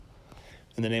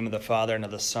In the name of the Father, and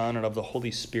of the Son, and of the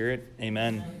Holy Spirit.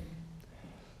 Amen.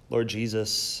 Lord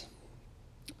Jesus,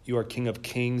 you are King of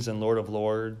kings and Lord of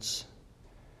lords.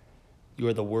 You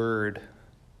are the Word,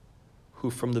 who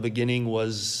from the beginning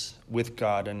was with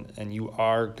God, and you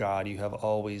are God. You have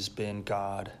always been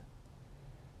God.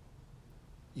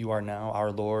 You are now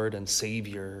our Lord and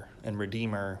Savior and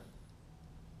Redeemer.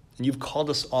 And you've called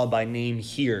us all by name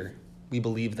here. We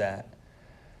believe that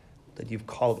you've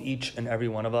called each and every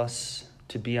one of us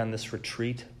to be on this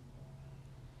retreat,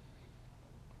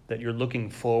 that you're looking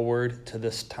forward to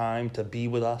this time to be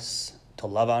with us, to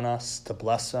love on us, to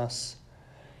bless us,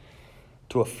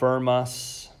 to affirm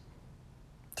us,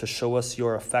 to show us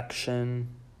your affection,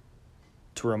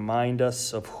 to remind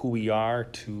us of who we are,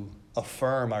 to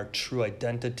affirm our true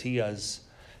identity as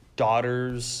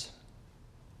daughters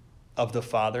of the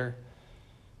Father,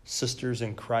 sisters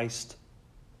in Christ.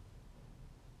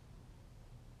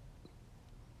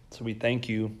 So we thank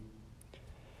you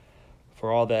for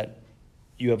all that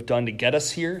you have done to get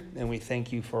us here, and we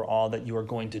thank you for all that you are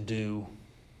going to do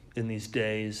in these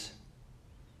days.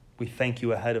 We thank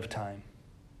you ahead of time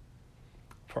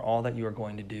for all that you are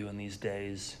going to do in these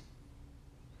days.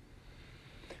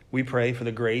 We pray for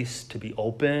the grace to be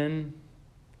open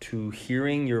to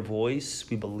hearing your voice.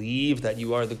 We believe that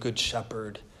you are the good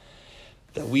shepherd,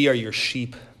 that we are your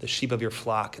sheep, the sheep of your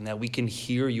flock, and that we can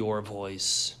hear your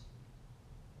voice,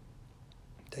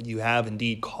 that you have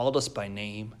indeed called us by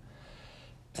name,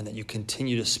 and that you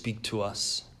continue to speak to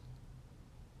us.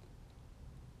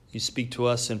 You speak to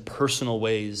us in personal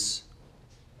ways,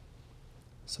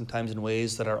 sometimes in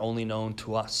ways that are only known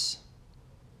to us.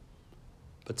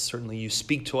 But certainly you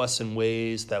speak to us in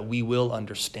ways that we will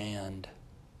understand,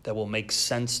 that will make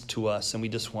sense to us, and we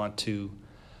just want to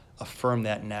affirm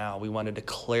that now. We want to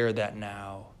declare that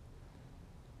now,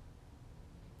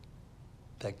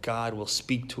 that God will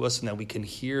speak to us and that we can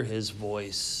hear his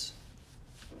voice.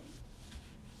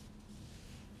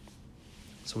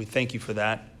 So we thank you for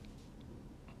that.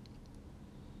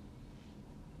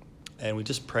 And we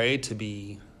just pray to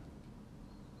be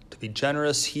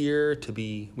generous here,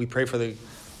 we pray for the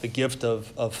gift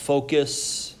of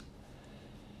focus.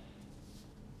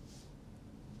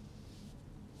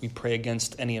 We pray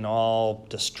against any and all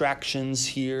distractions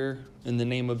here in the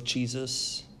name of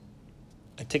Jesus.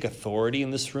 I take authority in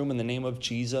this room in the name of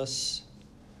Jesus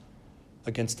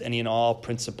against any and all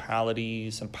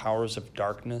principalities and powers of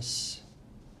darkness,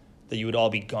 that you would all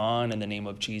be gone in the name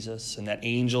of Jesus, and that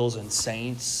angels and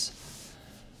saints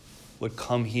would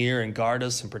come here and guard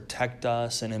us and protect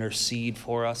us and intercede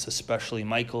for us, especially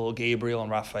Michael, Gabriel, and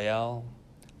Raphael.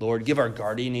 Lord, give our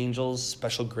guardian angels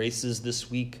special graces this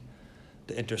week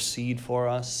to intercede for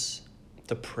us,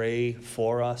 to pray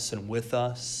for us and with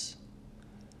us.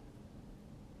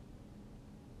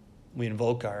 We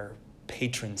invoke our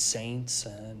patron saints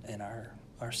and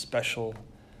our special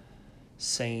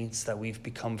saints that we've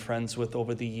become friends with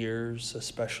over the years,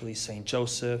 especially St.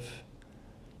 Joseph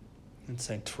and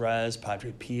St. Therese,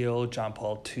 Padre Pio, John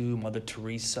Paul II, Mother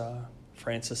Teresa,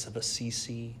 Francis of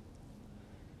Assisi,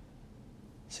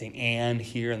 St. Anne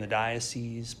here in the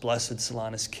diocese, Blessed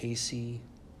Solanus Casey,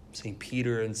 St.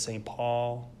 Peter and St.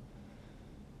 Paul,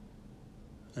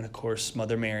 and of course,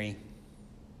 Mother Mary.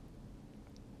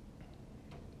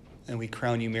 And we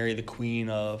crown you, Mary, the Queen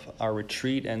of our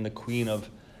retreat and the Queen of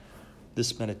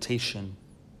this meditation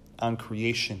on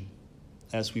creation,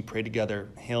 as we pray together.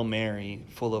 Hail Mary,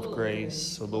 full of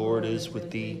grace, the Lord is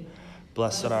with thee.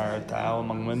 Blessed art thou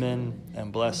among women,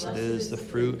 and blessed is the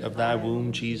fruit of thy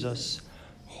womb, Jesus.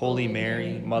 Holy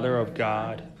Mary, Mother of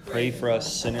God, pray for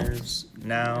us sinners,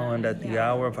 now and at the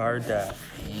hour of our death.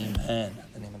 Amen.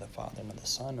 In the name of the Father, and of the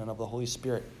Son, and of the Holy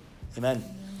Spirit. Amen.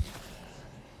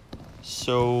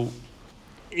 So,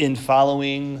 in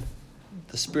following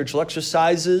the spiritual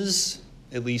exercises,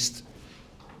 at least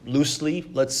loosely,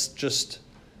 let's just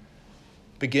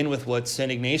begin with what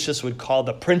St. Ignatius would call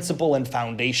the principle and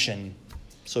foundation.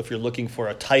 So if you're looking for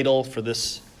a title for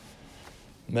this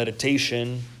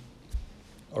meditation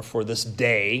or for this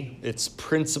day, it's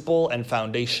principle and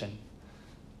foundation.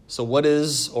 So what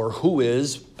is, or who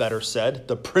is, better said,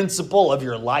 the principle of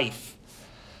your life?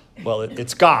 Well,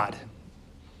 it's God.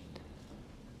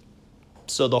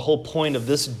 So the whole point of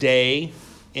this day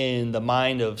in the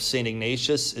mind of St.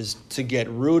 Ignatius is to get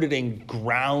rooted and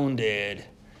grounded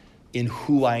in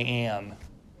who I am,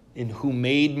 in who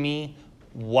made me,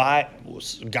 why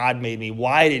God made me,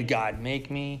 why did God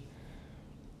make me,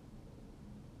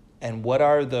 and what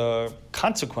are the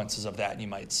consequences of that, you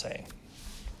might say.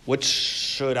 What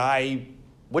should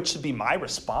be my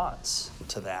response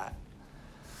to that?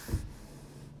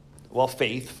 Well,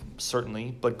 faith,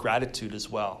 certainly, but gratitude as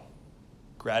well.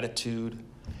 gratitude.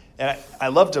 And I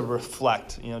love to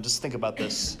reflect, just think about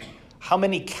this. How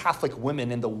many Catholic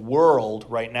women in the world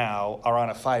right now are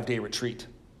on a 5-day retreat?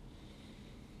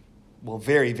 Well,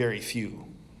 very, very few,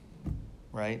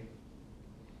 right?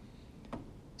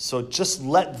 So just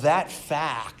let that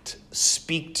fact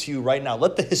speak to you right now.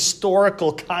 Let the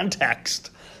historical context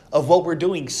of what we're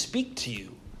doing speak to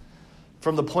you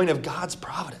from the point of God's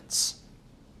providence.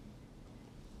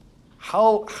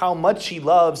 How much he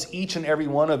loves each and every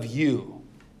one of you.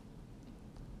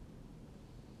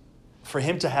 For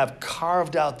him to have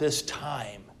carved out this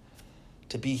time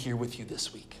to be here with you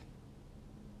this week.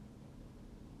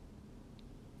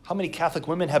 How many Catholic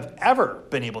women have ever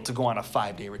been able to go on a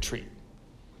 5-day retreat?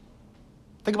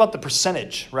 Think about the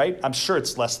percentage, right? I'm sure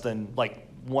it's less than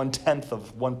 1/10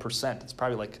 of 1%. It's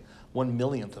probably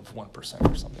 1/1,000,000th of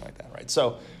 1% or something like that, right?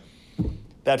 So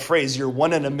that phrase, you're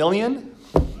 1 in a million.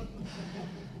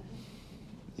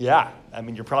 Yeah,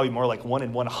 you're probably more like 1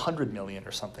 in 100 million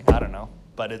or something. I don't know.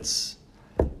 But it's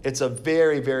a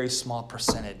very, very small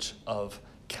percentage of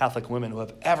Catholic women who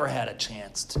have ever had a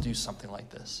chance to do something like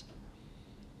this.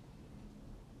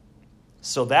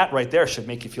 So that right there should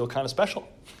make you feel kind of special.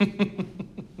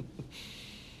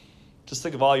 Just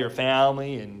think of all your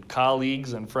family and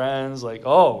colleagues and friends.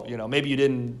 Maybe you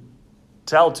didn't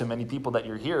tell too many people that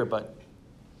you're here, but,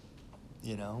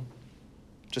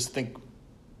 just think,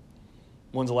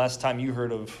 when's the last time you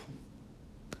heard of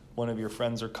one of your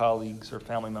friends or colleagues or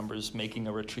family members making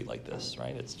a retreat like this,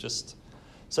 right? It's just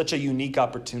such a unique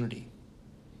opportunity.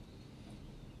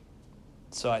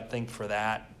 So I think for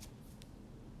that,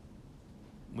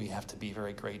 we have to be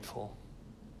very grateful.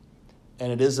 And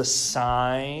it is a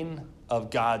sign of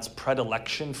God's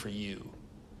predilection for you.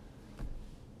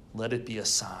 Let it be a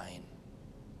sign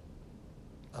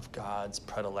of God's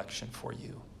predilection for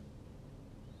you.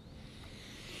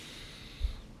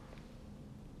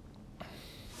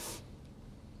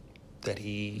 That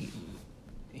he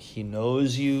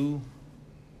knows you.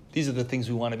 These are the things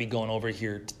we want to be going over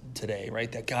here today,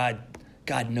 right? That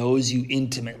God knows you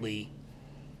intimately.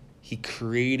 He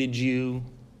created you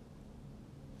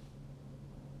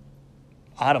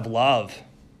out of love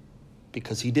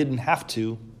because he didn't have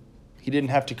to. He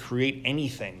didn't have to create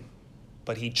anything,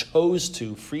 but he chose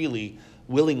to freely,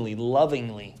 willingly,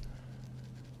 lovingly,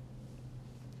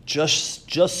 just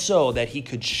so that he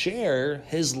could share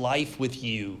his life with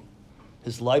you.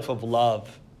 His life of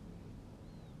love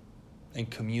and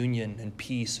communion and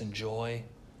peace and joy.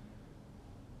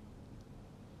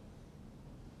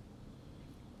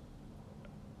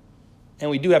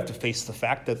 And we do have to face the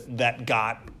fact that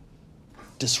got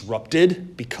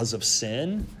disrupted because of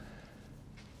sin.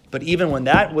 But even when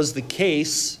that was the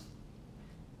case,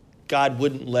 God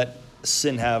wouldn't let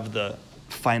sin have the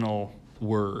final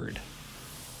word.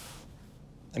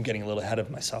 I'm getting a little ahead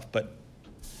of myself, but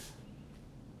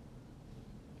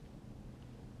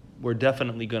we're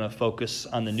definitely going to focus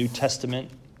on the New Testament.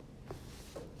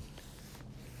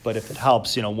 But if it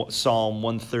helps, Psalm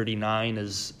 139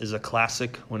 is a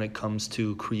classic when it comes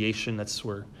to creation. That's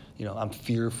where, I'm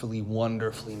fearfully,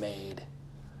 wonderfully made.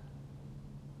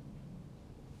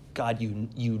 God,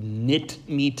 you knit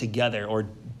me together. Or,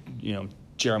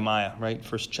 Jeremiah, right?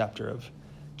 First chapter of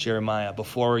Jeremiah.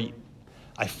 Before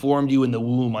I formed you in the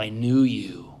womb, I knew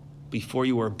you. Before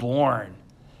you were born,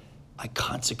 I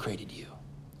consecrated you.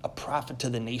 A prophet to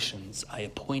the nations, I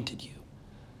appointed you.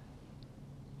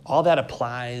 All that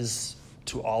applies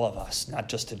to all of us, not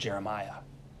just to Jeremiah.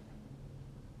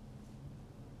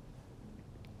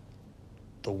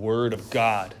 The Word of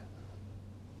God,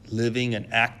 living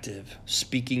and active,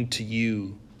 speaking to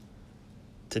you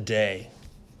today.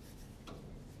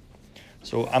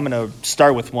 So I'm going to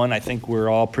start with one I think we're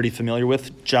all pretty familiar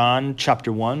with. John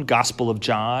chapter 1, Gospel of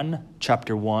John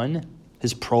chapter 1,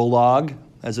 his prologue,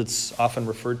 as it's often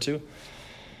referred to.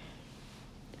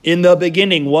 In the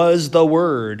beginning was the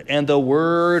Word, and the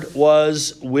Word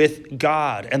was with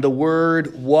God, and the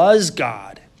Word was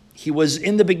God. He was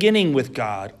in the beginning with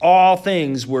God. All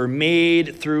things were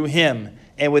made through him,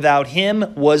 and without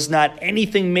him was not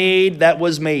anything made that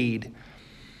was made.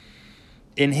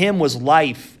 In him was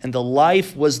life, and the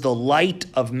life was the light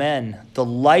of men. The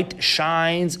light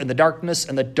shines in the darkness,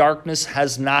 and the darkness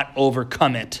has not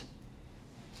overcome it.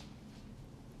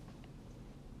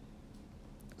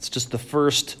 It's just the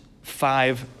first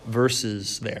 5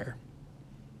 verses there.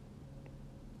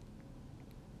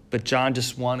 But John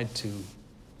just wanted to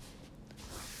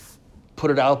put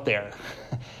it out there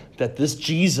that this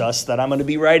Jesus that I'm going to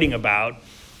be writing about,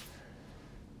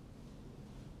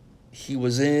 he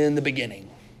was in the beginning,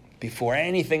 before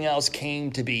anything else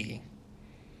came to be.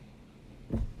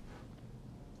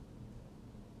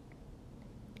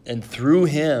 and through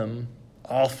him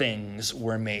all things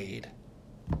were made.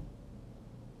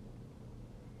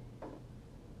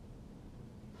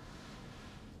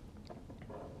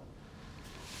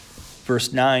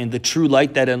 Verse 9, the true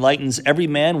light that enlightens every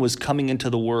man was coming into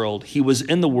the world. He was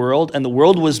in the world, and the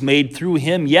world was made through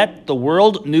him, yet the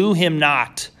world knew him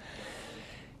not.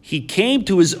 He came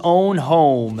to his own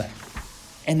home,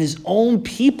 and his own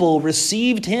people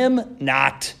received him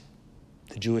not,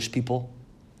 the Jewish people.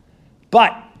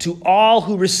 But to all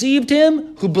who received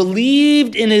him, who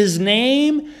believed in his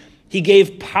name, he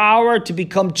gave power to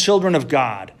become children of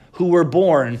God, who were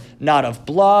born not of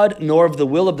blood, nor of the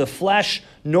will of the flesh,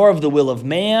 nor of the will of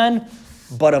man,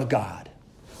 but of God.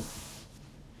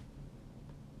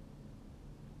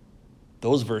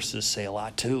 Those verses say a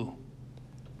lot too,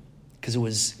 because it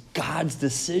was God's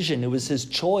decision. It was his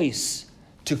choice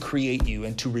to create you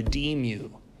and to redeem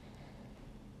you,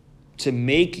 to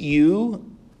make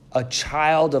you a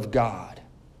child of God.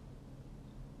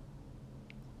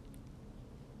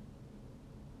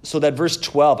 So that verse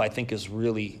 12, I think, is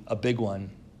really a big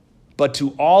one. But to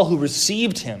all who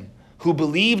received him, who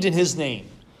believed in his name.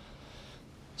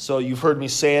 So you've heard me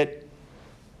say it,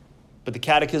 but the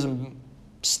Catechism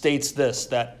states this,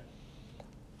 that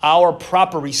our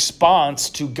proper response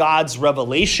to God's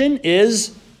revelation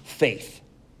is faith.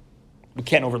 We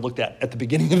can't overlook that at the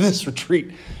beginning of this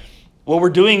retreat. What we're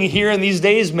doing here in these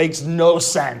days makes no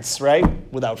sense, right?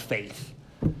 Without faith.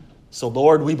 So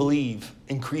Lord, we believe.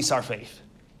 Increase our faith.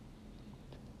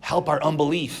 Help our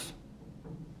unbelief.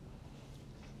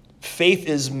 Faith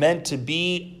is meant to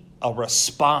be a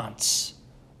response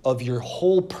of your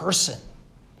whole person,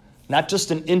 not just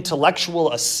an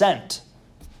intellectual assent,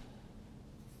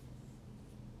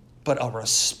 but a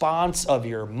response of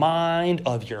your mind,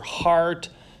 of your heart,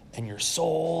 and your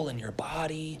soul, and your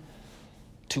body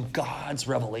to God's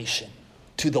revelation,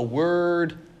 to the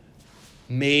Word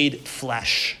made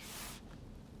flesh.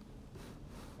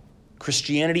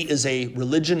 Christianity is a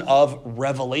religion of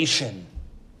revelation.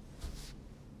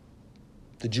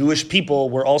 The Jewish people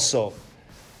were also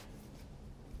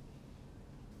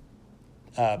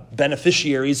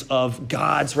beneficiaries of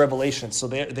God's revelation.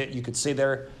 So you could say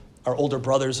they're our older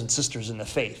brothers and sisters in the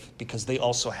faith, because they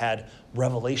also had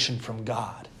revelation from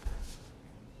God.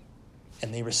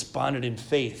 And they responded in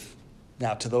faith.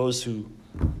 Now, to those who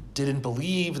didn't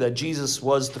believe that Jesus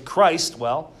was the Christ,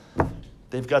 well,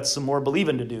 they've got some more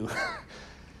believing to do.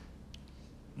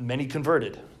 Many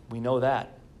converted. We know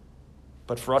that.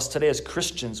 But for us today as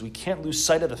Christians, we can't lose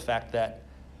sight of the fact that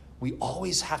we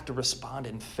always have to respond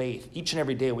in faith. Each and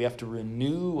every day we have to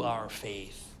renew our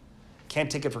faith. Can't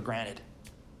take it for granted.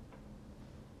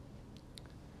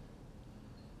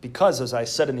 Because, as I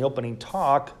said in the opening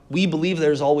talk, we believe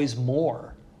there's always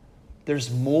more.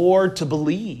 There's more to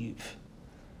believe.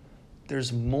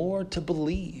 There's more to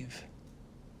believe.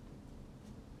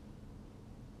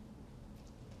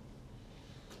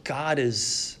 God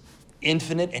is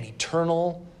infinite and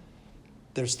eternal.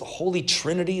 There's the Holy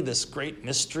Trinity, this great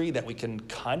mystery that we can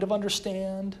kind of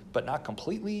understand, but not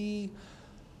completely.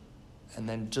 And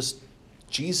then just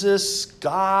Jesus,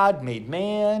 God made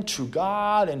man, true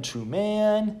God and true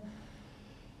man,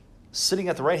 sitting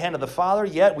at the right hand of the Father,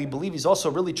 yet we believe he's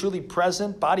also really truly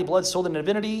present, body, blood, soul, and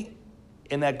divinity,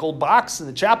 in that gold box in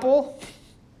the chapel.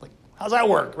 Like, how's that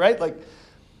work, right?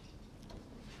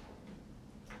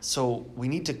 So we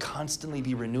need to constantly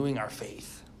be renewing our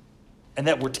faith. And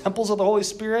that we're temples of the Holy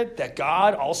Spirit, that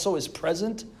God also is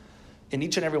present in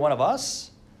each and every one of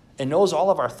us and knows all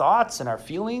of our thoughts and our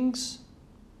feelings,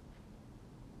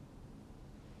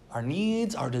 our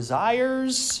needs, our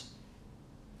desires.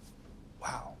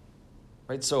 Wow.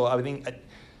 Right? So I think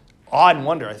awe and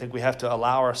wonder, I think we have to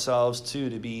allow ourselves to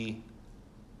be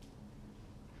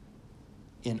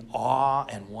in awe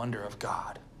and wonder of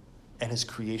God and his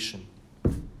creation. I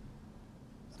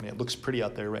mean, it looks pretty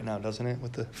out there right now, doesn't it?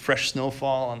 With the fresh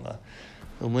snowfall on the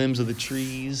limbs of the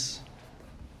trees.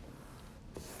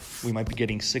 We might be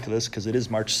getting sick of this because it is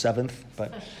March 7th,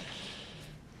 but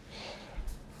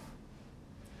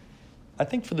I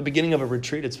think for the beginning of a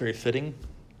retreat, it's very fitting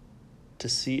to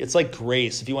see. It's like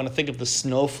grace. If you want to think of the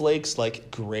snowflakes like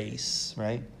grace,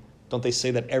 right? Don't they say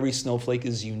that every snowflake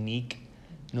is unique?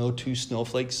 No two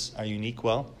snowflakes are unique.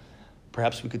 Well,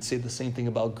 perhaps we could say the same thing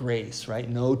about grace, right?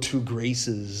 No two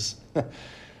graces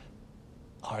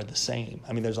are the same.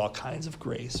 I mean, there's all kinds of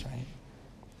grace, right?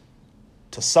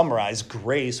 To summarize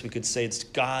grace, we could say it's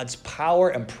God's power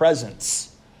and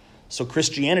presence. So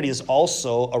Christianity is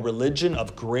also a religion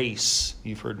of grace.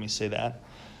 You've heard me say that.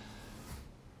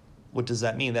 What does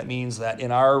that mean? That means that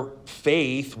in our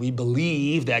faith, we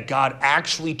believe that God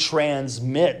actually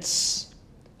transmits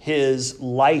his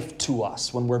life to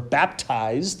us. When we're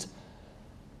baptized,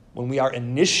 when we are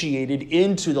initiated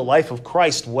into the life of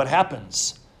Christ, what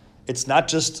happens? It's not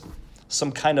just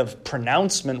some kind of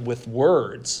pronouncement with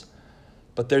words,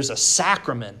 but there's a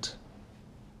sacrament.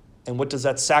 And what does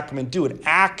that sacrament do? It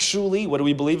actually, what do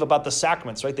we believe about the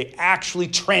sacraments, right? They actually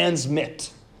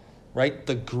transmit, right,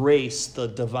 the grace, the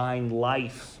divine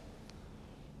life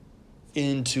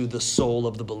into the soul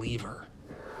of the believer.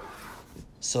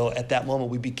 So at that moment,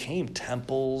 we became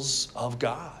temples of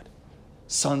God,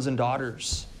 sons and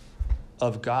daughters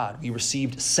of God. We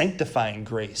received sanctifying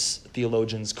grace,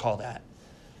 theologians call that.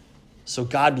 So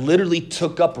God literally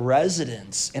took up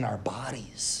residence in our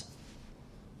bodies.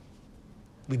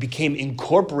 We became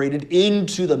incorporated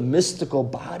into the mystical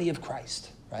body of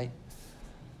Christ, right?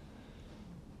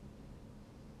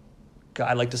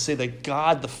 I like to say that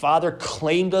God the Father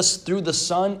claimed us through the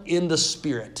Son in the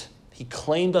Spirit. He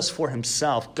claimed us for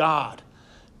himself. God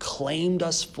claimed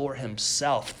us for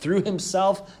himself, through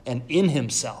himself and in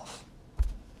himself.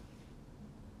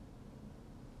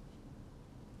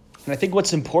 And I think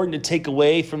what's important to take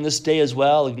away from this day as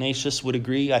well, Ignatius would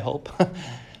agree, I hope,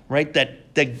 right?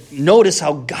 That notice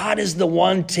how God is the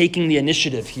one taking the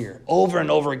initiative here over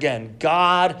and over again.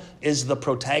 God is the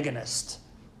protagonist.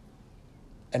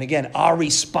 And again, our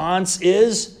response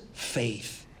is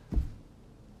faith.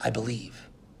 I believe.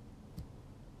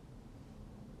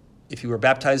 If you were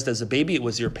baptized as a baby, it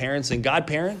was your parents and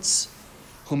godparents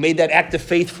who made that act of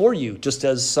faith for you, just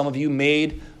as some of you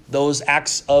made those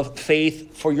acts of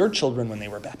faith for your children when they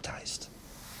were baptized,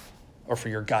 or for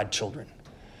your godchildren.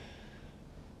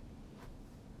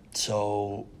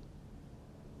 So,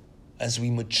 as we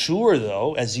mature,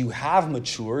 though, as you have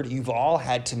matured, you've all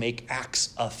had to make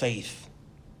acts of faith.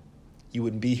 You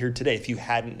wouldn't be here today if you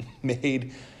hadn't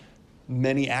made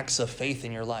many acts of faith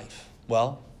in your life.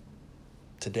 Well,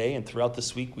 today and throughout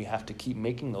this week, we have to keep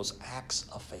making those acts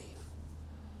of faith.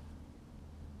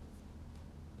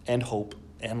 And hope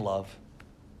and love,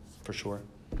 for sure.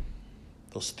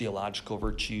 Those theological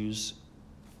virtues,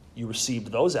 you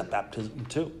received those at baptism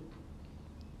too.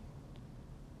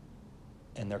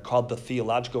 And they're called the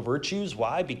theological virtues.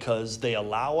 Why? Because they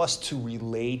allow us to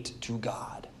relate to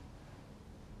God.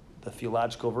 The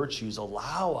theological virtues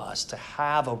allow us to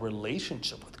have a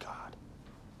relationship with God,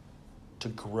 to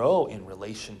grow in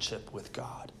relationship with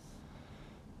God.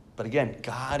 But again,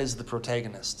 God is the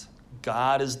protagonist.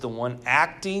 God is the one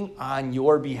acting on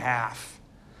your behalf.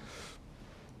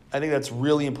 I think that's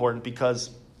really important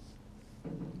because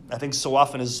I think so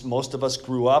often as most of us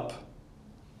grew up,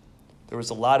 there was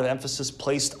a lot of emphasis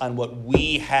placed on what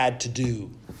we had to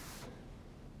do.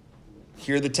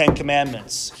 Here are the 10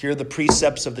 Commandments. Here are the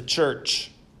precepts of the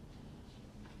church.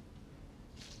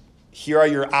 Here are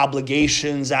your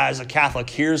obligations as a Catholic.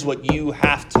 Here's what you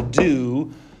have to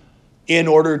do in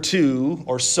order to,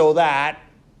 or so that,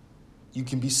 you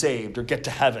can be saved or get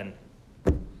to heaven.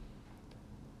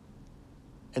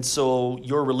 And so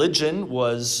your religion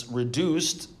was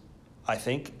reduced, I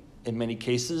think, in many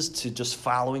cases, to just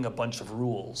following a bunch of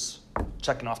rules,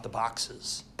 checking off the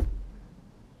boxes.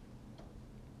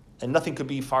 And nothing could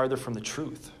be farther from the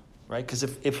truth, right? Because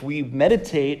if we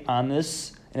meditate on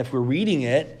this and if we're reading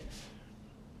it,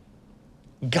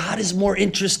 God is more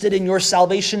interested in your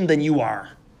salvation than you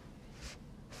are.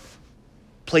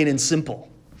 Plain and simple.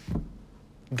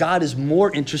 God is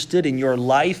more interested in your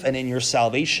life and in your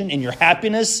salvation, in your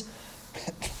happiness,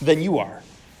 than you are.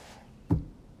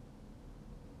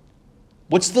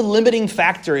 What's the limiting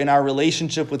factor in our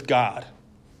relationship with God?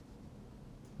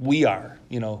 We are.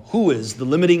 Who is the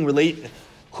limiting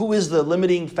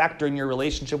factor in your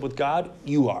relationship with God?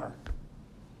 You are.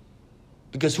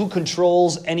 Because who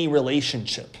controls any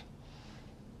relationship?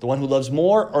 The one who loves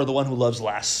more or the one who loves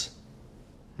less?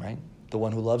 Right? The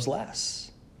one who loves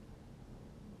less.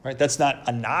 Right? That's not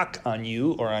a knock on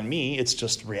you or on me. It's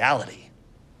just reality.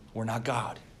 We're not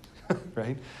God.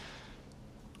 Right?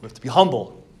 We have to be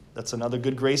humble. That's another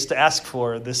good grace to ask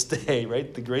for this day,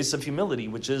 right? The grace of humility,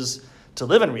 which is to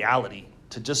live in reality,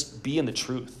 to just be in the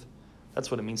truth.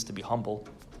 That's what it means to be humble.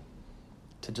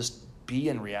 To just be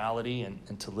in reality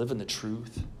and to live in the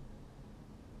truth.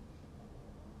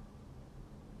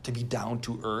 To be down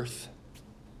to earth.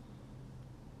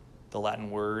 The Latin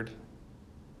word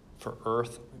for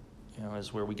earth,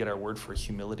 is where we get our word for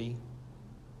humility.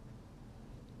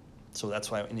 So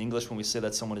that's why in English, when we say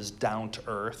that someone is down to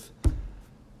earth,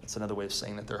 that's another way of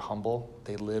saying that they're humble.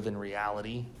 They live in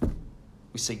reality.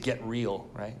 We say get real,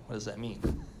 right? What does that mean?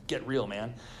 Get real,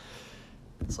 man.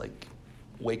 It's like,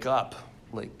 wake up.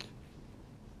 Like,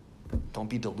 don't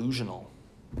be delusional.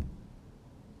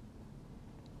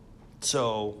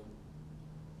 So,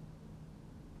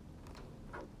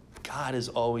 God is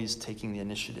always taking the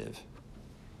initiative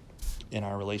in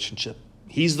our relationship.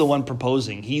 He's the one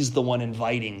proposing. He's the one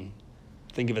inviting.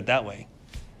 Think of it that way.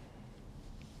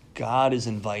 God is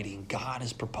inviting. God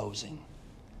is proposing.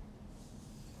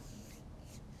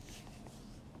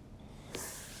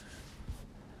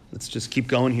 Let's just keep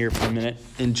going here for a minute.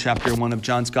 In chapter 1 of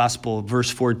John's Gospel, verse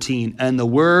 14. And the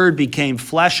Word became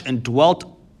flesh and dwelt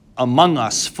among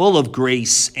us, full of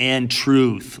grace and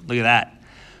truth. Look at that.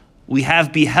 We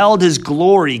have beheld his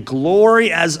glory,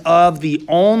 glory as of the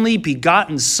only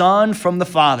begotten Son from the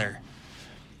Father.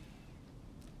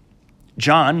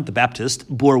 John, the Baptist,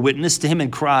 bore witness to him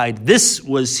and cried, "This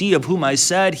was he of whom I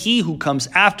said, he who comes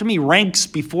after me ranks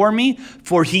before me,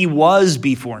 for he was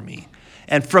before me."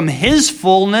 And from his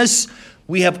fullness,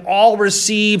 we have all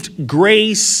received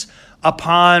grace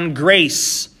upon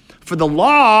grace. For the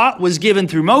law was given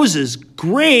through Moses.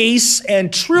 Grace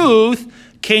and truth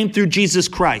came through Jesus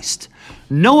Christ.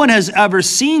 No one has ever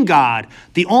seen God.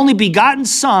 The only begotten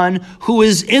Son, who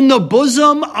is in the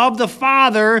bosom of the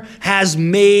Father, has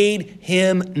made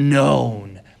him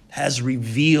known, has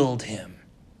revealed him.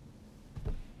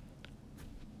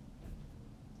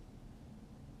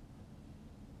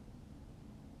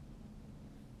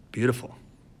 Beautiful.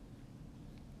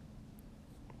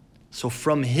 So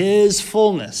from his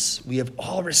fullness, we have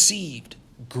all received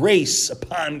grace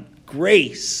upon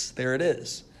grace. There it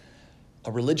is.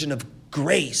 A religion of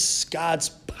grace. God's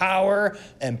power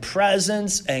and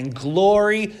presence and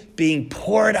glory being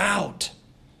poured out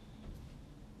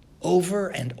over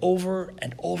and over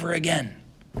and over again.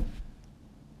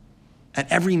 At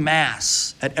every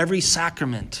Mass, at every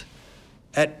sacrament,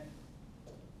 at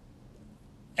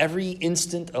every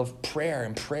instant of prayer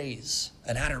and praise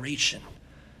and adoration.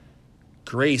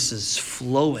 Grace is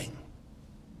flowing.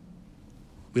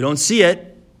 We don't see it.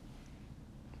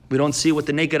 We don't see it with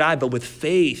the naked eye, but with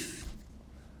faith,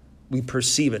 we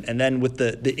perceive it. And then with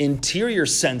the interior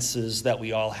senses that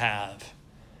we all have.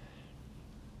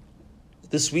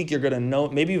 This week you're going to know,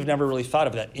 maybe you've never really thought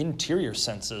of that. Interior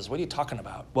senses. What are you talking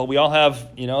about? Well, we all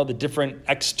have, the different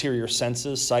exterior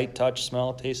senses, sight, touch,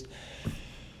 smell, taste.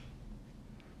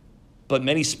 But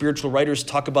many spiritual writers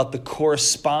talk about the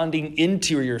corresponding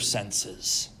interior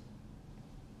senses.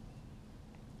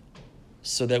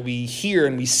 So that we hear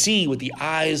and we see with the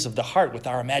eyes of the heart, with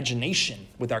our imagination,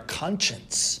 with our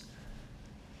conscience.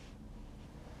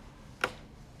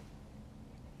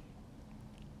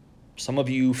 Some of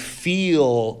you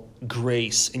feel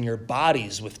grace in your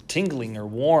bodies with tingling or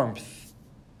warmth.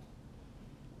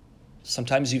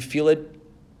 Sometimes you feel it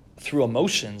through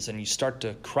emotions and you start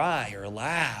to cry or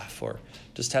laugh or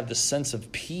just have this sense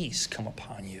of peace come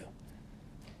upon you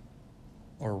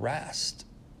or rest.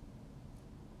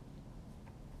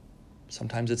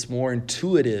 Sometimes it's more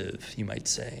intuitive, you might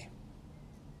say.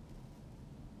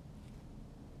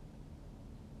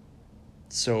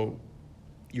 So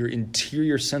your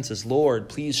interior senses, Lord,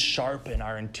 please sharpen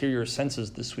our interior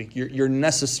senses this week. You're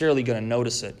necessarily going to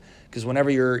notice it because whenever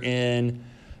you're in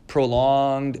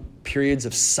prolonged periods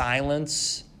of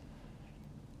silence,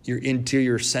 your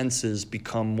interior senses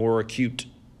become more acute.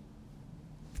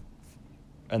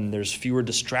 And there's fewer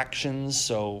distractions,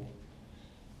 so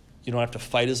you don't have to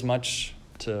fight as much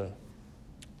to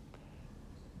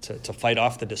fight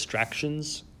off the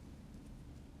distractions.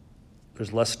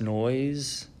 There's less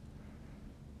noise.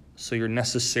 So you're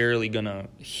necessarily going to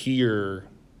hear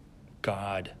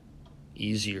God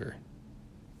easier.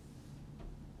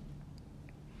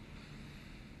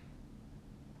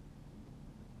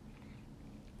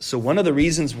 So one of the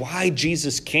reasons why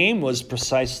Jesus came was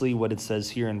precisely what it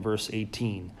says here in verse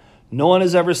 18. No one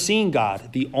has ever seen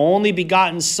God. The only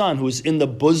begotten Son who is in the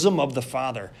bosom of the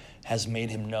Father has made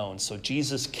him known. So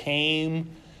Jesus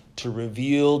came to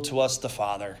reveal to us the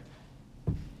Father.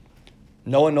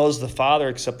 No one knows the Father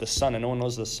except the Son, and no one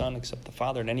knows the Son except the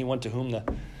Father, and anyone to whom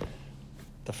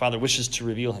the Father wishes to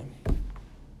reveal him.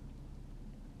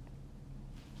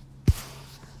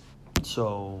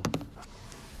 So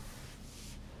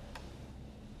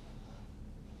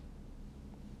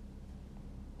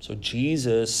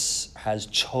Jesus has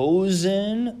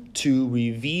chosen to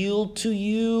reveal to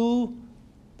you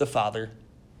the Father.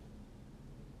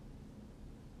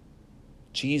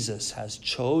 Jesus has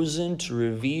chosen to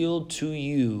reveal to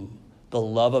you the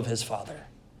love of his Father.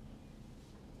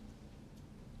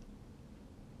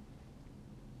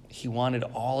 He wanted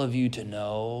all of you to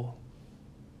know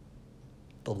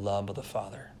the love of the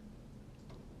Father.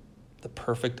 The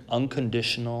perfect,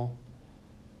 unconditional,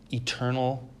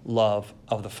 eternal love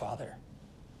of the Father.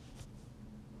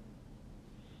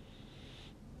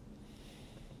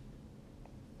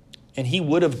 And he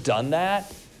would have done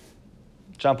that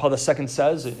John Paul II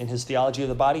says in his Theology of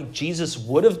the Body, Jesus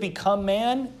would have become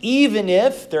man even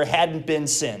if there hadn't been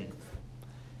sin.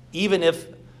 Even if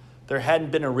there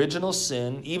hadn't been original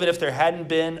sin, even if there hadn't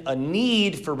been a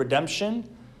need for redemption,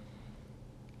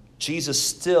 Jesus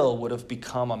still would have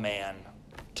become a man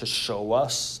to show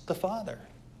us the Father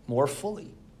more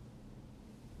fully.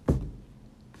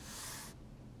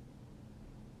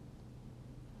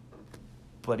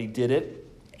 But he did it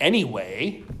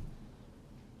anyway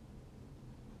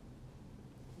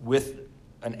with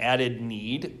an added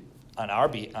need on our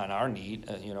need,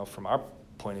 from our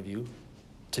point of view,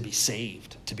 to be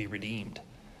saved, to be redeemed.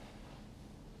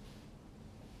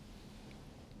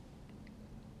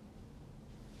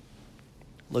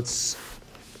 Let's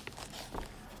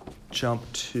jump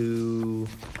to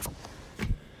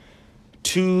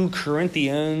 2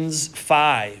 Corinthians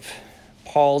 5.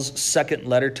 Paul's second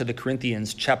letter to the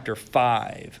Corinthians, chapter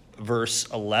 5, verse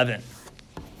 11.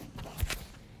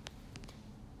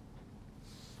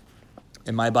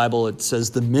 In my Bible, it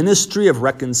says, the ministry of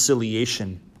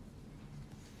reconciliation.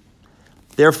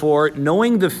 Therefore,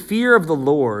 knowing the fear of the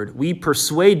Lord, we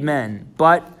persuade men,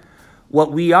 but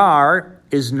what we are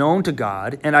is known to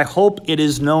God, and I hope it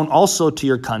is known also to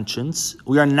your conscience.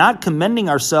 We are not commending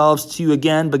ourselves to you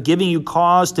again, but giving you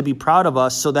cause to be proud of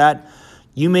us, so that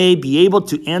you may be able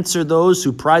to answer those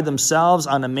who pride themselves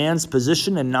on a man's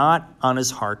position and not on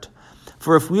his heart.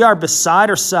 For if we are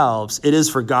beside ourselves, it is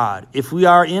for God. If we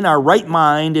are in our right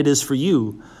mind, it is for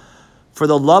you. For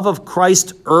the love of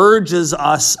Christ urges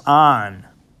us on.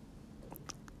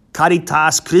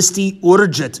 Caritas Christi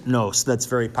urget nos. That's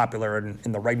very popular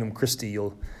in the Regnum Christi.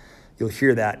 You'll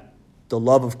hear that. The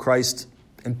love of Christ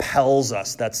impels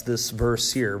us. That's this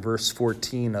verse here, verse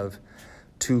 14 of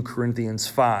 2 Corinthians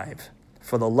 5.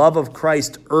 For the love of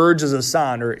Christ urges us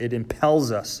on, or it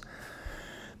impels us,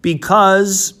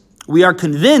 because we are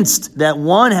convinced that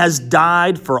one has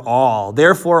died for all.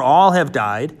 Therefore, all have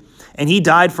died, and he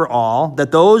died for all,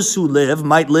 that those who live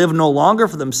might live no longer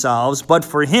for themselves, but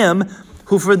for him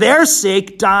who for their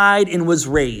sake died and was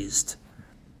raised.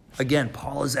 Again,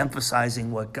 Paul is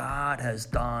emphasizing what God has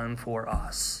done for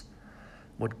us,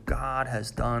 what God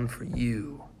has done for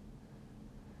you.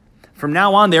 From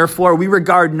now on, therefore, we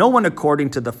regard no one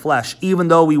according to the flesh. Even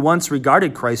though we once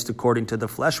regarded Christ according to the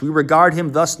flesh, we regard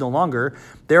him thus no longer.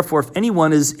 Therefore, if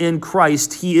anyone is in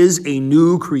Christ, he is a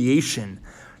new creation.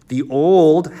 The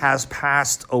old has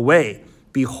passed away.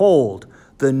 Behold,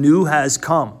 the new has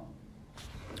come.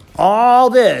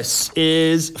 All this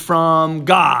is from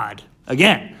God.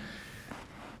 Again,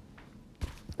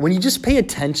 when you just pay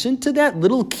attention to that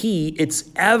little key, it's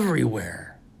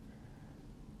everywhere.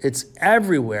 It's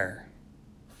everywhere.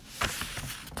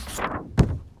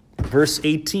 Verse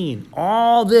 18,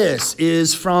 all this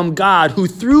is from God, who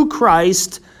through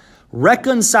Christ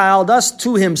reconciled us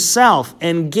to himself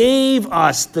and gave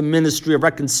us the ministry of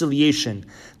reconciliation.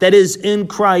 That is, in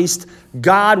Christ,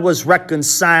 God was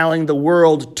reconciling the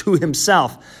world to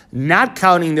himself, not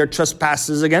counting their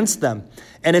trespasses against them,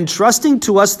 and entrusting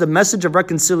to us the message of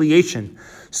reconciliation.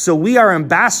 So we are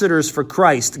ambassadors for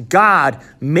Christ, God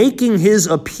making his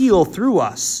appeal through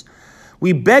us.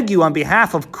 We beg you on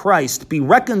behalf of Christ, be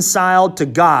reconciled to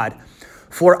God.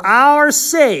 For our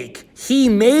sake, he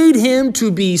made him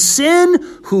to be sin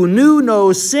who knew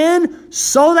no sin,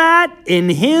 so that in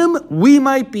him we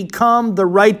might become the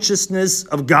righteousness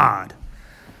of God.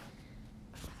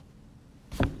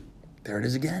 There it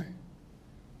is again.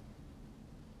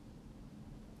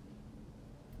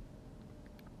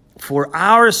 For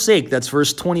our sake, that's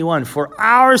verse 21, for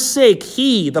our sake,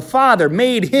 he, the Father,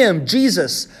 made him,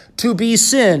 Jesus, to be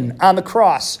sin on the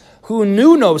cross, who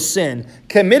knew no sin,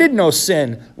 committed no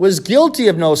sin, was guilty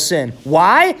of no sin.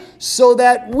 Why? So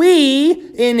that we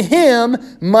in him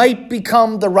might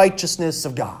become the righteousness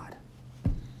of God.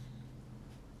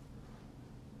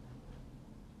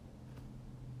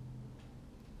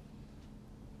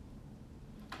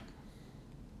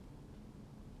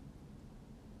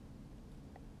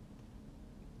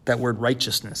 That word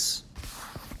righteousness.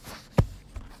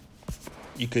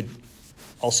 You could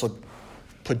also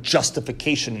put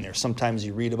justification in there. Sometimes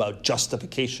you read about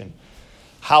justification.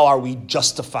 How are we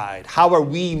justified? How are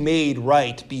we made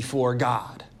right before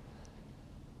God?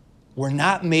 We're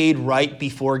not made right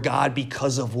before God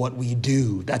because of what we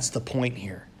do. That's the point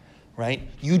here, right?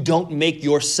 You don't make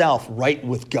yourself right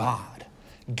with God.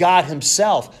 God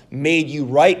himself made you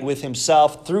right with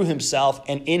himself, through himself,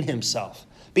 and in himself.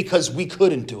 Because we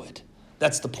couldn't do it.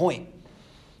 That's the point.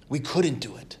 We couldn't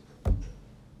do it.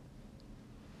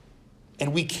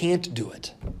 And we can't do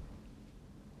it.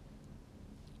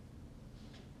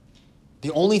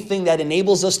 The only thing that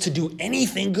enables us to do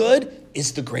anything good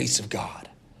is the grace of God.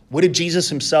 What did Jesus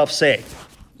himself say?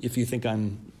 If you think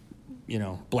I'm,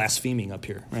 blaspheming up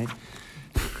here, right?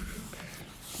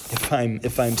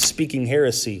 If I'm speaking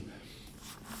heresy,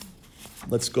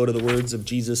 let's go to the words of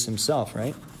Jesus himself,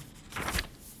 right?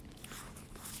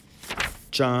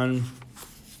 John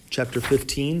chapter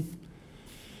 15,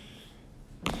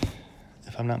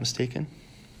 if I'm not mistaken.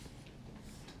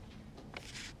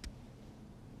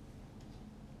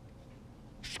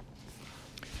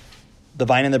 The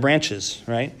vine and the branches,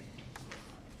 right?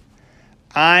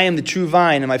 I am the true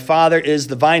vine, and my Father is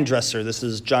the vine dresser. This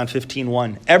is John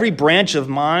 15:1. Every branch of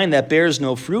mine that bears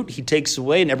no fruit, he takes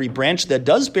away, and every branch that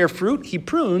does bear fruit, he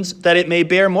prunes, that it may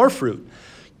bear more fruit.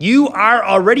 You are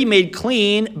already made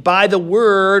clean by the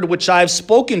word which I've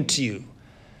spoken to you.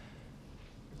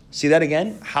 See that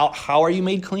again? How are you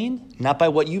made clean? Not by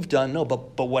what you've done, no,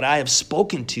 but what I have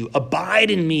spoken to you.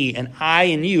 Abide in me, and I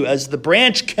in you. As the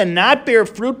branch cannot bear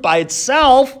fruit by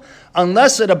itself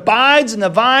unless it abides in the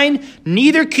vine,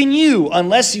 neither can you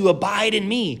unless you abide in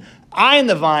me. I am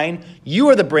the vine, you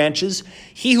are the branches.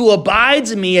 He who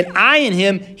abides in me and I in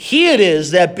him, he it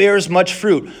is that bears much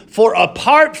fruit. For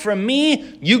apart from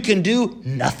me, you can do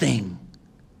nothing.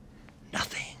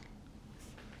 Nothing.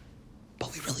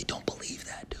 But we really don't believe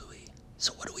that, do we?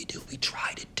 So what do? We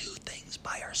try to do things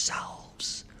by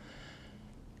ourselves.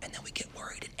 And then we get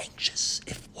worried and anxious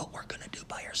if what we're going to do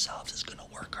by ourselves is going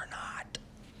to work or not.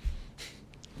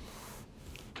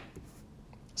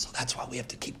 So that's why we have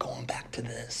to keep going back to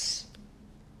this.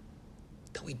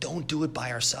 That we don't do it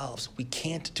by ourselves. We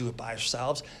can't do it by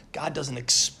ourselves. God doesn't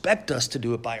expect us to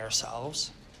do it by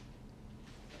ourselves.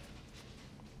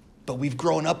 But we've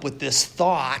grown up with this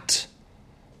thought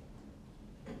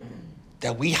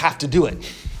that we have to do it.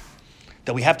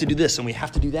 That we have to do this and we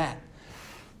have to do that.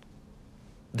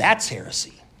 That's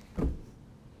heresy.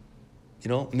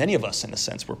 Many of us, in a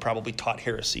sense, were probably taught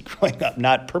heresy growing up.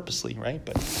 Not purposely, right?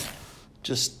 But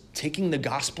just taking the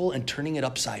gospel and turning it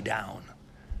upside down.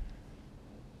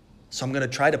 So I'm going to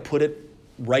try to put it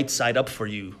right side up for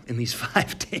you in these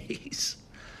 5 days.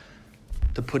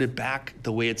 To put it back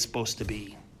the way it's supposed to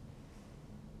be.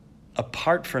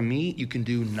 Apart from me, you can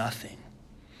do nothing.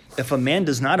 If a man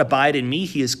does not abide in me,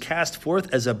 he is cast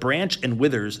forth as a branch and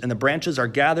withers, and the branches are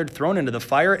gathered, thrown into the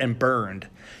fire, and burned.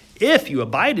 If you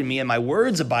abide in me and my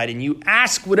words abide in you,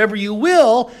 ask whatever you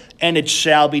will, and it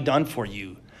shall be done for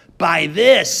you. By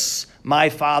this my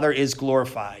Father is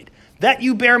glorified, that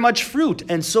you bear much fruit,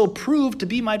 and so prove to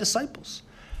be my disciples.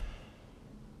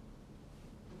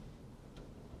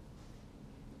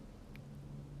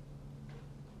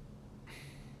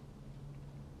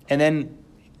 And then,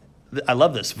 I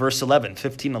love this, verse 11,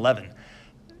 15:11.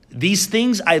 These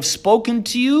things I have spoken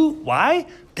to you, why?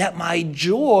 That my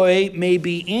joy may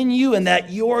be in you and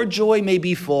that your joy may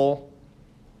be full.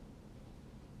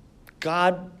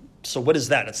 God, so what is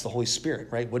that? It's the Holy Spirit,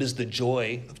 right? What is the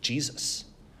joy of Jesus?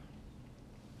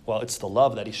 Well, it's the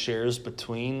love that he shares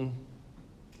between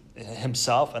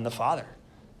himself and the Father,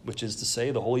 which is to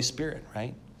say the Holy Spirit,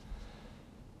 right?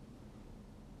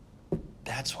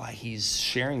 That's why he's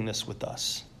sharing this with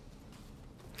us.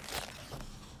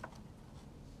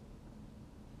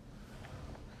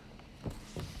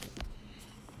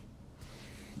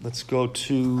 Let's go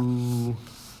to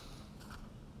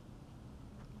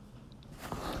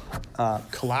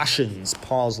Colossians,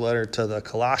 Paul's letter to the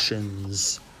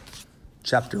Colossians,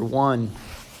 chapter 1,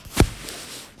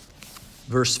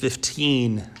 verse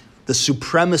 15, the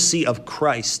supremacy of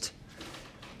Christ.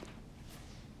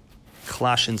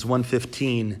 Colossians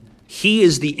 1:15, he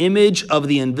is the image of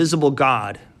the invisible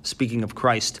God, speaking of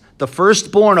Christ, the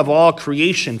firstborn of all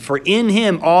creation, for in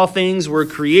him all things were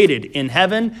created, in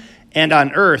heaven and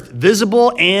on earth,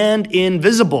 visible and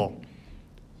invisible.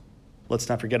 Let's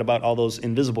not forget about all those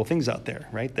invisible things out there,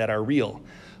 right, that are real.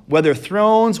 Whether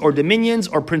thrones or dominions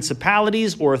or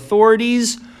principalities or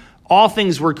authorities, all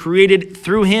things were created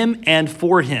through him and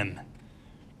for him.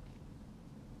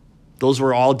 Those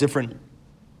were all different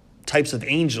types of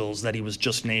angels that he was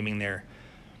just naming there.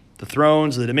 The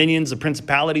thrones, the dominions, the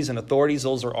principalities and authorities,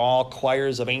 those are all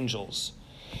choirs of angels.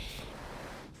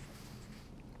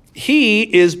 He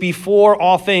is before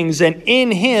all things, and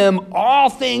in him all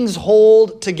things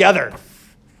hold together.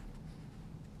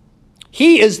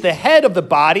 He is the head of the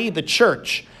body, the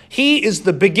church. He is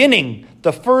the beginning,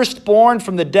 the firstborn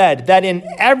from the dead, that in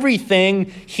everything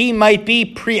he might be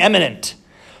preeminent.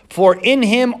 For in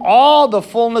him all the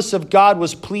fullness of God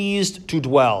was pleased to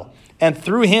dwell, and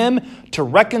through him to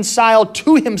reconcile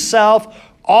to himself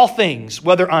all things,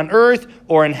 whether on earth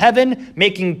or in heaven,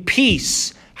 making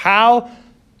peace. How?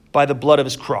 By the blood of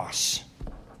his cross.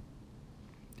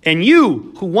 And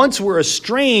you, who once were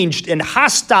estranged and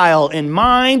hostile in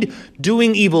mind,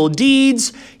 doing evil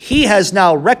deeds, he has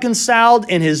now reconciled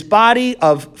in his body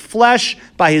of flesh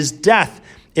by his death,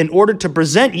 in order to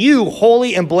present you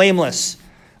holy and blameless.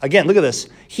 Again, look at this.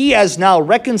 He has now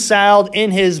reconciled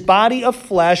in his body of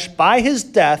flesh by his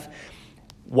death.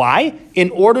 Why?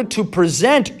 In order to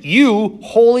present you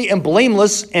holy and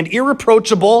blameless and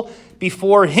irreproachable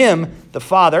before him, the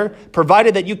Father,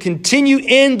 provided that you continue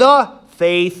in the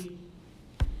faith,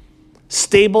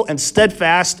 stable and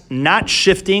steadfast, not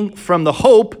shifting from the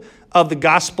hope of the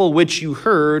gospel which you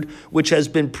heard, which has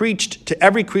been preached to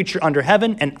every creature under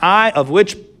heaven, and I, of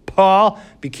which Paul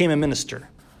became a minister.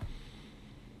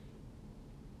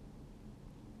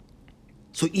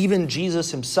 So even Jesus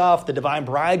himself, the divine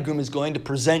bridegroom, is going to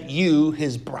present you,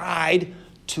 his bride,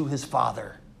 to his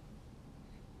Father.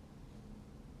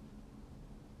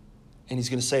 And he's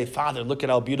going to say, Father, look at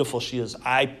how beautiful she is.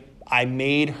 I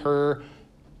made her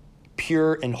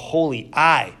pure and holy.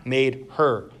 I made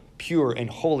her pure and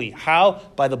holy. How?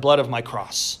 By the blood of my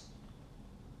cross.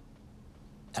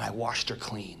 And I washed her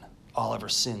clean, all of her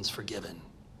sins forgiven,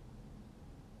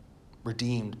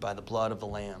 redeemed by the blood of the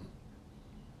Lamb.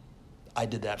 I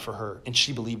did that for her, and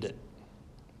she believed it.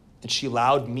 And she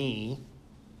allowed me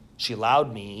to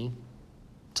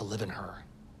live in her,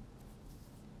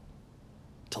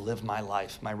 to live my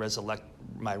life, my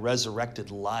resurrected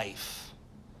life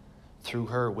through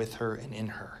her, with her, and in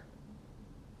her.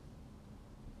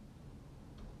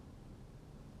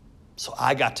 So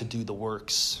I got to do the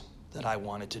works that I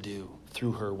wanted to do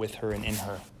through her, with her, and in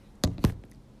her.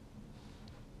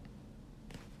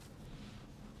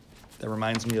 That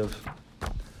reminds me of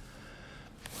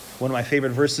one of my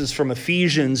favorite verses from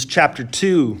Ephesians chapter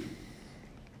 2.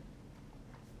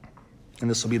 And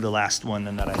this will be the last one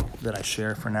then that I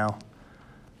share for now.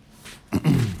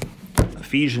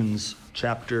 Ephesians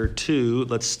chapter 2,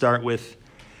 let's start with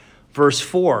verse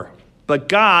 4. But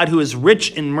God, who is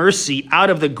rich in mercy,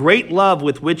 out of the great love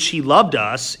with which he loved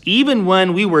us, even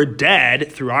when we were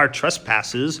dead through our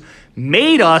trespasses,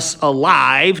 made us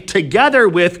alive together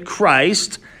with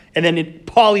Christ. And then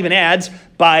Paul even adds,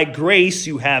 by grace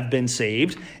you have been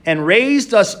saved, and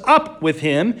raised us up with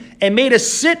him, and made us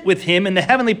sit with him in the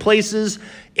heavenly places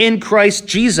in Christ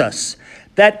Jesus,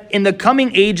 that in the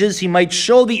coming ages he might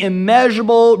show the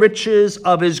immeasurable riches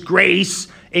of his grace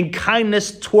and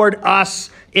kindness toward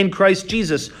us in Christ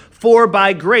Jesus. For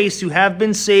by grace you have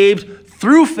been saved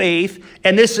through faith,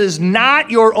 and this is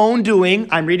not your own doing.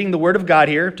 I'm reading the word of God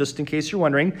here, just in case you're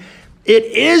wondering. It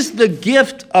is the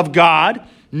gift of God,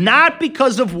 not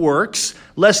because of works,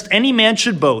 lest any man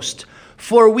should boast.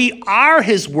 For we are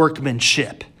his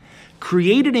workmanship,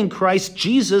 created in Christ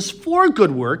Jesus for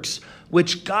good works,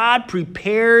 which God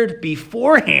prepared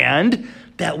beforehand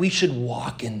that we should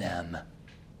walk in them.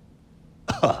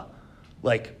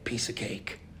 Like piece of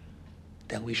cake,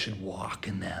 that we should walk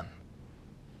in them.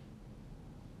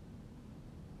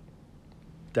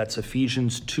 That's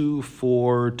Ephesians 2,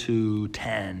 4 to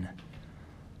 10.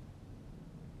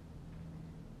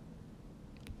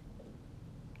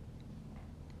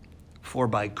 For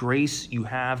by grace you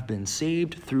have been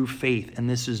saved through faith, and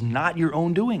this is not your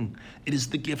own doing. It is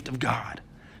the gift of God,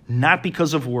 not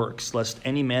because of works, lest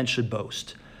any man should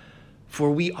boast. For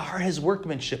we are his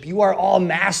workmanship. You are all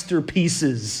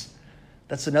masterpieces.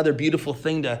 That's another beautiful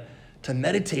thing to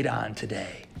meditate on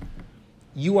today.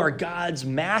 You are God's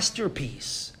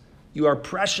masterpiece. You are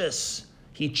precious.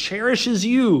 He cherishes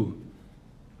you.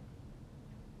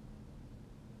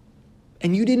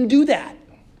 And you didn't do that.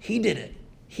 He did it.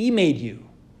 He made you.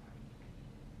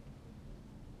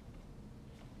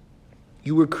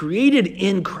 You were created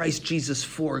in Christ Jesus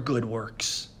for good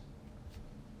works,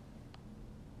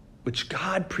 which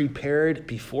God prepared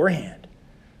beforehand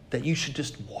that you should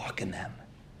just walk in them.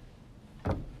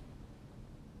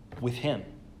 With him,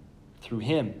 through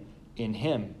him, in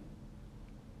him.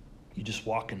 You just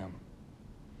walk in them.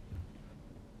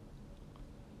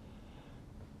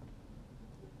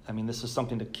 I mean, this is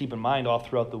something to keep in mind all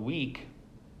throughout the week.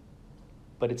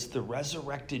 But it's the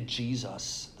resurrected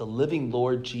Jesus, the living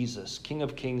Lord Jesus, King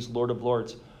of Kings, Lord of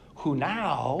Lords, who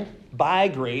now, by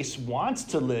grace, wants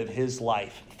to live his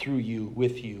life through you,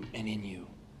 with you, and in you.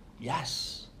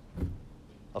 Yes,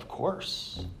 of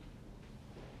course.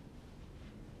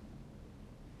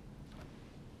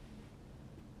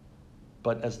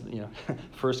 But as you know,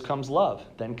 first comes love,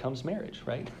 then comes marriage,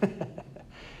 right?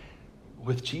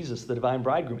 With Jesus, the divine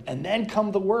bridegroom. And then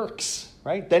come the works,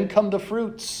 right? Then come the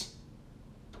fruits.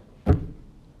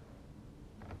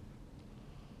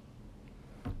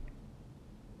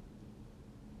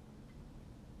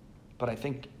 But I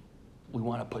think we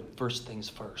want to put first things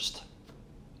first.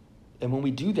 And when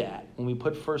we do that, when we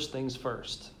put first things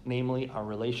first, namely our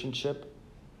relationship,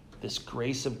 this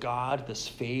grace of God, this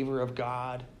favor of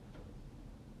God,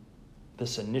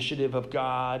 this initiative of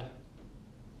God,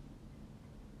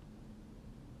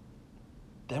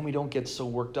 then we don't get so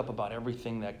worked up about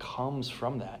everything that comes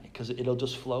from that, because it'll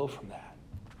just flow from that.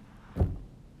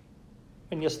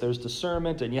 And yes, there's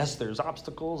discernment, and yes, there's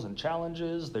obstacles and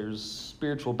challenges. There's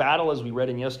spiritual battle, as we read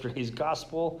in yesterday's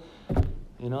gospel.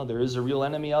 There is a real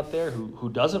enemy out there who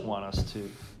doesn't want us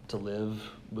to live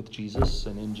with Jesus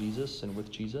and in Jesus and with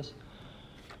Jesus.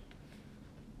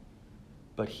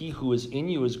 But he who is in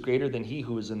you is greater than he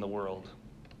who is in the world,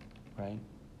 right?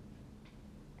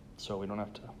 So we don't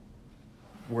have to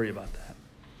worry about that.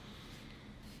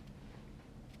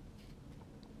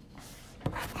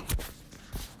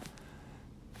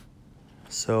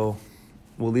 So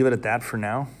we'll leave it at that for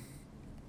now.